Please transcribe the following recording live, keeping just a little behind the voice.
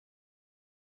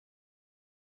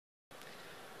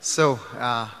So,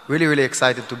 really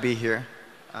excited to be here.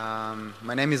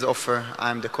 My name is OFER.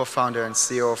 I'm the co-founder and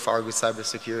CEO of Argus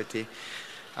Cybersecurity.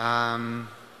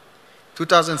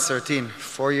 2013,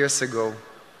 4 years ago,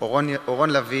 Oron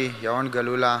Lavi, Yaron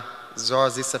Galula,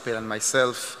 Zohar Zisapel, and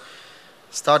myself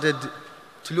started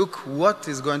to look what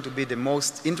is going to be the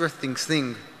most interesting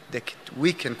thing that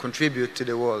we can contribute to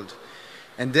the world.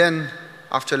 And then,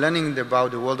 after learning about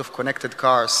the world of connected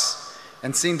cars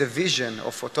and seeing the vision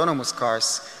of autonomous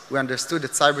cars, we understood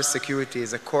that cybersecurity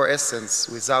is a core essence.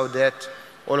 Without that,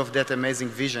 all of that amazing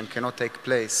vision cannot take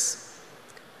place.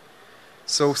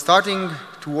 So starting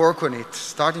to work on it,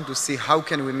 starting to see how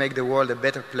can we make the world a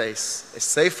better place, a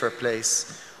safer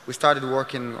place, we started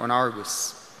working on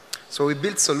Argus. So we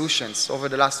built solutions over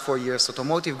the last 4 years,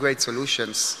 automotive-grade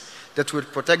solutions that will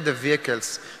protect the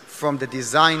vehicles from the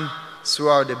design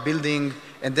throughout the building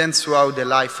and then throughout the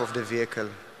life of the vehicle.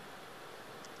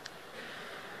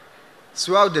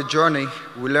 Throughout the journey,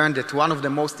 we learned that one of the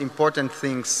most important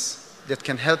things that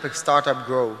can help a startup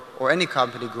grow or any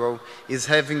company grow is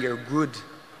having a good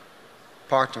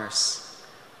partners.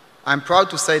 I'm proud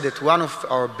to say that one of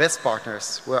our best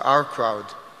partners were OurCrowd,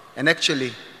 and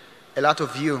actually a lot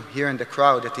of you here in the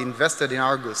crowd that invested in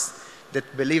Argus,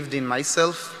 that believed in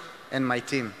myself and my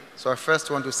team. So I first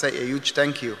want to say a huge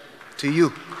thank you to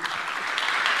you.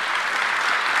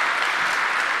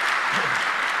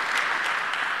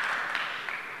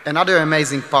 Another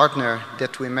amazing partner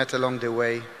that we met along the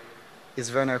way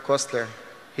is WERNER KOESTLER,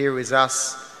 here with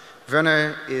us.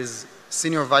 WERNER is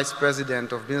Senior Vice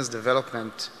President of Business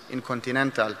Development in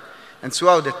Continental, and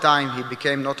throughout the time he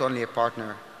became not only a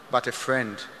partner, but a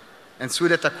friend. And through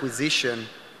that acquisition,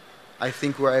 I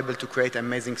think we're able to create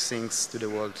amazing things to the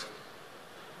world.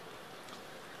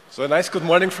 So a nice good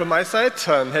morning from my side.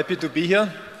 I'm happy to be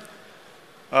here.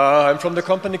 I'm from the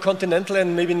company Continental,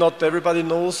 and maybe not everybody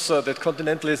knows that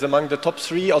Continental is among the top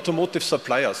 3 automotive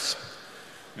suppliers.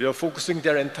 We are focusing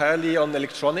there entirely on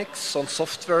electronics, on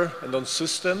software, and on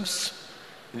systems.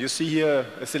 And you see here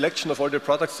a selection of all the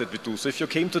products that we do. So if you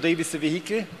came today with a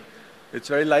vehicle, it's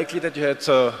very likely that you had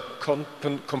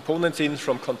components in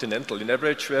from Continental. In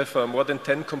average, we have more than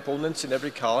 10 components in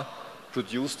every car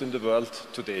produced in the world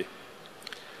today.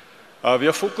 We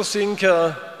are focusing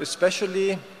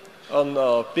especially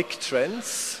on big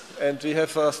trends, and we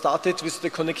have started with the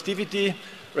connectivity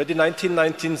already in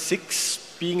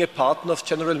 1996, being a partner of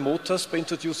General Motors by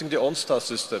introducing the OnStar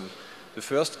system, the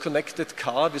first connected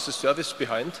car with a service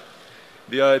behind.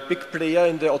 We are a big player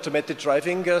in the automated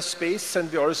driving space,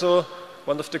 and we are also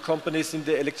one of the companies in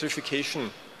the electrification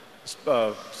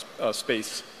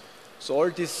space. So all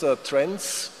these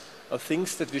trends are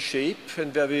things that we shape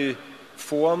and where we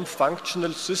form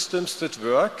functional systems that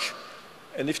work.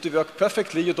 And if they work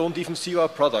perfectly, you don't even see our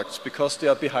products because they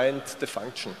are behind the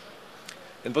function.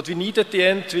 And what we need at the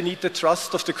end, we need the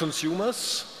trust of the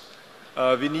consumers.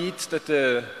 We need that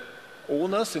the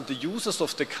owners and the users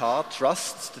of the car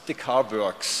trust that the car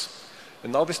works.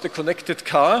 And now with the connected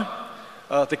car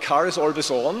is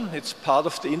always on. It's part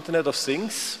of the Internet of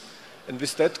Things. And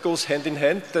with that goes hand in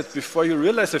hand that before you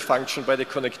realize a function by the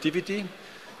connectivity,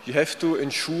 you have to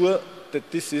ensure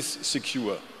that this is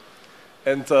secure.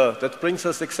 And that brings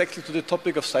us exactly to the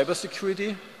topic of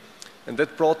cybersecurity. And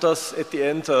that brought us at the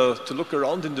end to look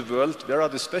around in the world, where are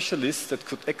the specialists that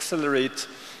could accelerate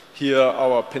here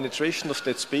our penetration of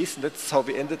that space. And that's how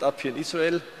we ended up here in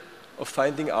Israel, of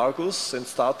finding Argus and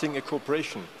starting a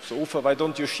cooperation. So Ofer, why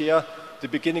don't you share the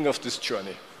beginning of this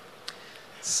journey?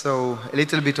 So a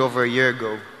little bit over a year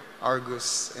ago,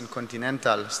 Argus and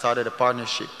Continental started a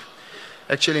partnership.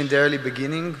 Actually, in the early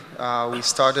beginning, we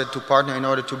started to partner in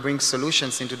order to bring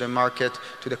solutions into the market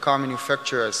to the car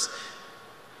manufacturers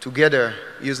together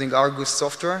using Argus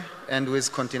software and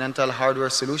with Continental hardware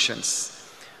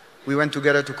solutions. We went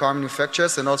together to car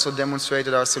manufacturers and also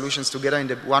demonstrated our solutions together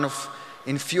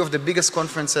in few of the biggest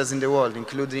conferences in the world,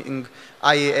 including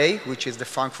IAA, which is the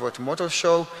Frankfurt Motor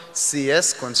Show,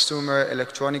 CES, Consumer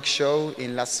Electronics Show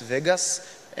in Las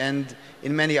Vegas, and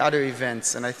in many other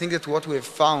events. And I think that what we have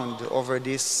found over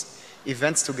these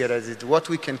events together is that what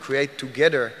we can create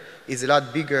together is a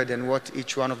lot bigger than what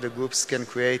each one of the groups can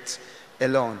create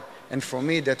alone. And for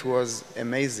me, that was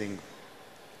amazing.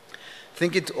 I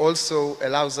think it also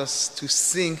allows us to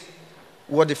see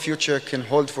what the future can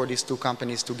hold for these two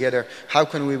companies together. How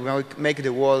can we make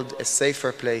the world a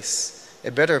safer place,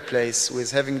 a better place,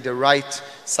 with having the right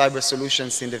cyber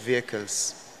solutions in the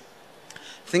vehicles?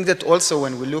 I think that also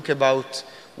when we look about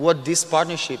what this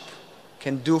partnership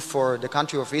can do for the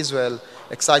country of Israel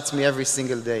excites me every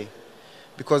single day.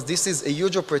 Because this is a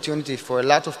huge opportunity for a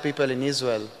lot of people in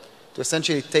Israel to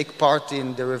essentially take part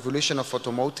in the revolution of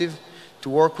automotive, to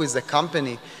work with a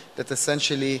company that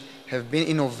essentially have been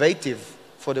innovative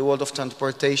for the world of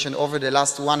transportation over the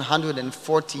last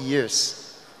 140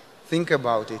 years. Think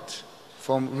about it.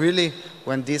 From really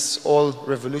when this whole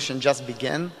revolution just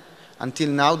began until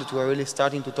now that we're really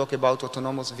starting to talk about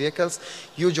autonomous vehicles,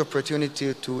 huge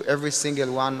opportunity to every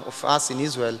single one of us in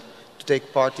Israel to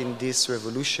take part in this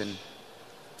revolution.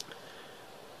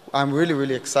 I'm really,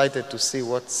 really excited to see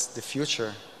what's the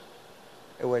future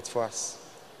awaits for us.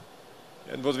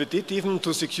 And what we did even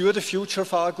to secure the future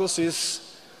of Argus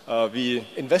is we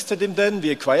invested in them,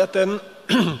 we acquired them,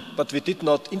 but we did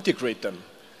not integrate them.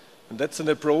 And that's an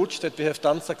approach that we have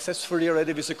done successfully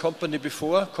already with a company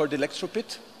before called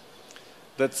Electrobit.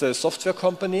 That's a software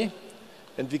company,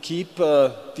 and we keep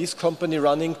this company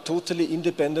running totally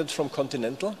independent from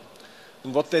Continental.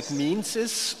 And what that means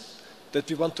is that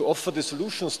we want to offer the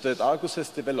solutions that Argus has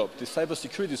developed, the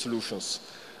cybersecurity solutions.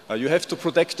 You have to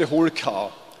protect the whole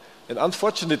car. And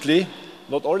unfortunately,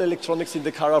 not all electronics in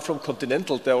the car are from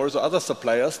Continental. There are also other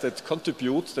suppliers that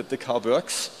contribute that the car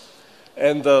works.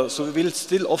 And so we will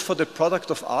still offer the product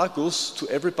of Argus to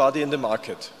everybody in the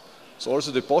market. So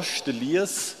also the Bosch, the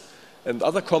Lears, and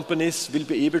other companies will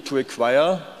be able to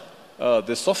acquire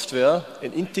the software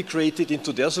and integrate it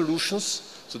into their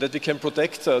solutions so that we can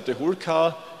protect the whole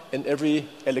car and every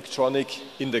electronic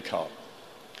in the car.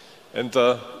 And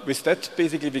with that,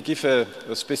 basically, we give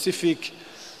a specific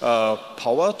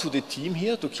power to the team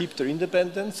here to keep their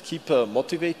independence, keep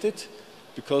motivated,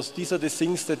 because these are the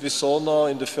things that we saw now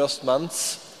in the first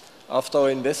months after our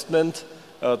investment,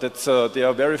 that they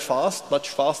are very fast, much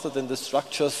faster than the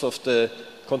structures of the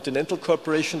Continental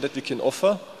Corporation that we can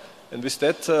offer. And with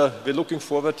that, we're looking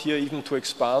forward here even to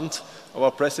expand our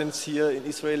presence here in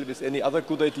Israel with any other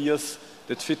good ideas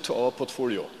that fit to our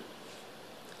portfolio.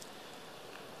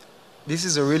 This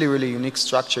is a really, really unique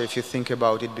structure if you think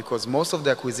about it, because most of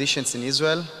the acquisitions in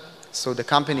Israel, so the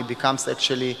company becomes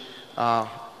actually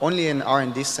only an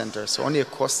R&D center, so only a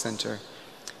cost center.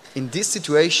 In this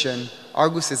situation,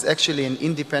 Argus is actually an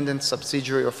independent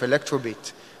subsidiary of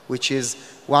Electrobit, which is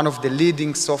one of the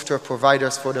leading software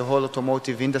providers for the whole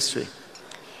automotive industry.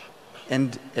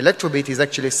 And Electrobit is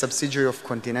actually a subsidiary of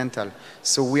Continental.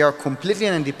 So we are completely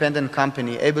an independent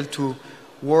company, able to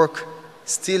work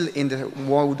still in the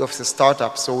mode of the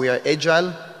startup. So we are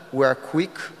agile, we are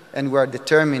quick, and we are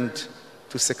determined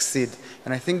to succeed.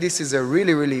 And I think this is a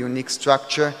really, really unique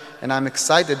structure, and I'm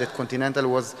excited that Continental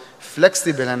was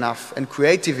flexible enough and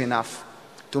creative enough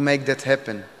to make that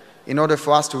happen in order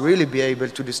for us to really be able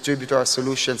to distribute our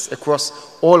solutions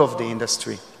across all of the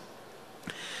industry.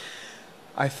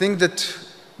 I think that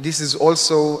this is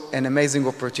also an amazing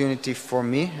opportunity for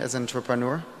me as an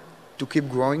entrepreneur to keep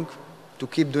growing, to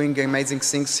keep doing amazing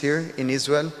things here in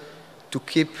Israel, to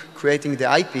keep creating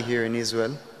the IP here in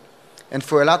Israel, and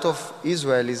for a lot of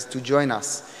Israelis to join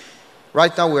us.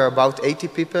 Right now we're about 80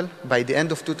 people. By the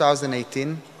end of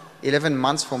 2018, 11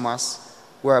 months from us,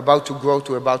 we're about to grow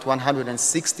to about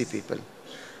 160 people.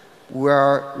 We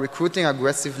are recruiting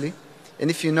aggressively, and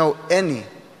if you know any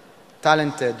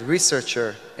talented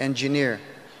researcher, engineer,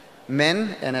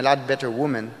 men, and a lot better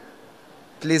women,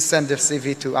 please send their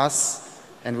CV to us,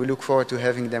 and we look forward to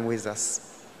having them with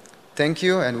us. Thank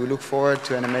you, and we look forward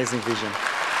to an amazing vision.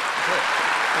 Okay.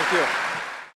 Thank you.